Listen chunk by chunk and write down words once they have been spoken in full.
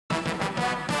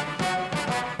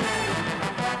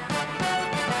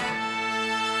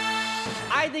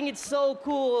think it's so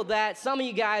cool that some of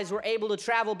you guys were able to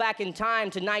travel back in time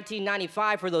to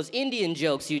 1995 for those Indian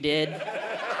jokes you did.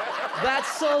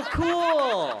 That's so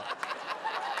cool.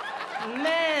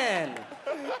 Man,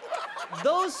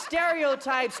 those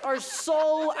stereotypes are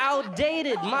so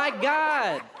outdated, my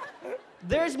God.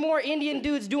 There's more Indian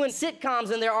dudes doing sitcoms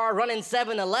than there are running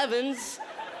 7-Elevens.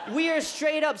 We are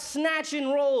straight up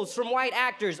snatching roles from white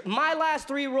actors. My last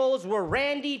 3 roles were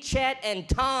Randy, Chet, and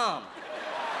Tom.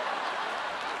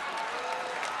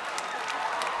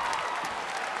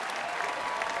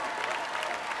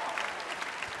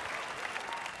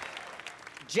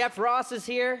 Jeff Ross is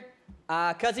here,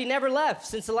 because he never left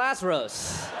since the last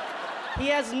roast. He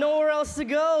has nowhere else to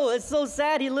go. It's so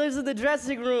sad. He lives in the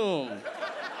dressing room.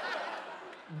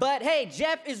 But hey,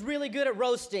 Jeff is really good at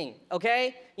roasting,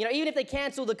 okay? You know, even if they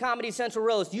cancel the Comedy Central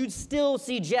roast, you'd still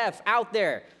see Jeff out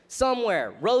there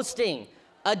somewhere roasting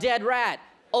a dead rat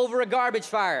over a garbage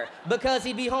fire because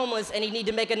he'd be homeless and he'd need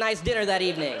to make a nice dinner that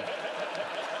evening.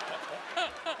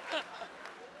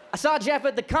 I saw Jeff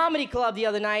at the comedy club the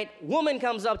other night. Woman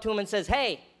comes up to him and says,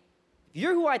 "Hey, if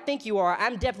you're who I think you are,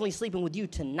 I'm definitely sleeping with you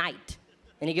tonight."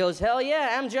 And he goes, "Hell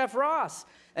yeah, I'm Jeff Ross."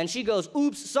 And she goes,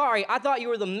 "Oops, sorry, I thought you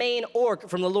were the main orc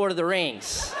from The Lord of the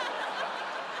Rings."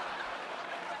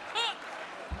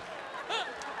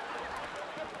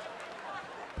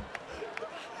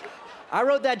 I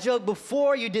wrote that joke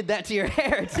before you did that to your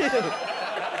hair, too.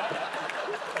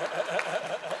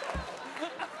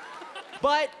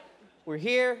 But we're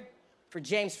here for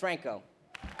James Franco.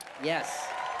 Yes.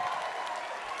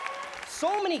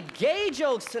 So many gay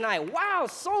jokes tonight. Wow,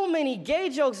 so many gay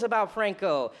jokes about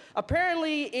Franco.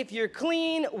 Apparently, if you're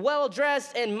clean,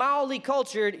 well-dressed, and mildly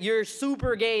cultured, you're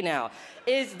super gay now.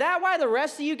 Is that why the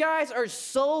rest of you guys are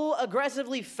so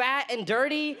aggressively fat and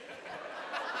dirty?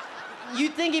 You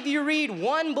think if you read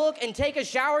one book and take a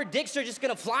shower, dicks are just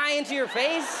gonna fly into your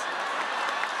face?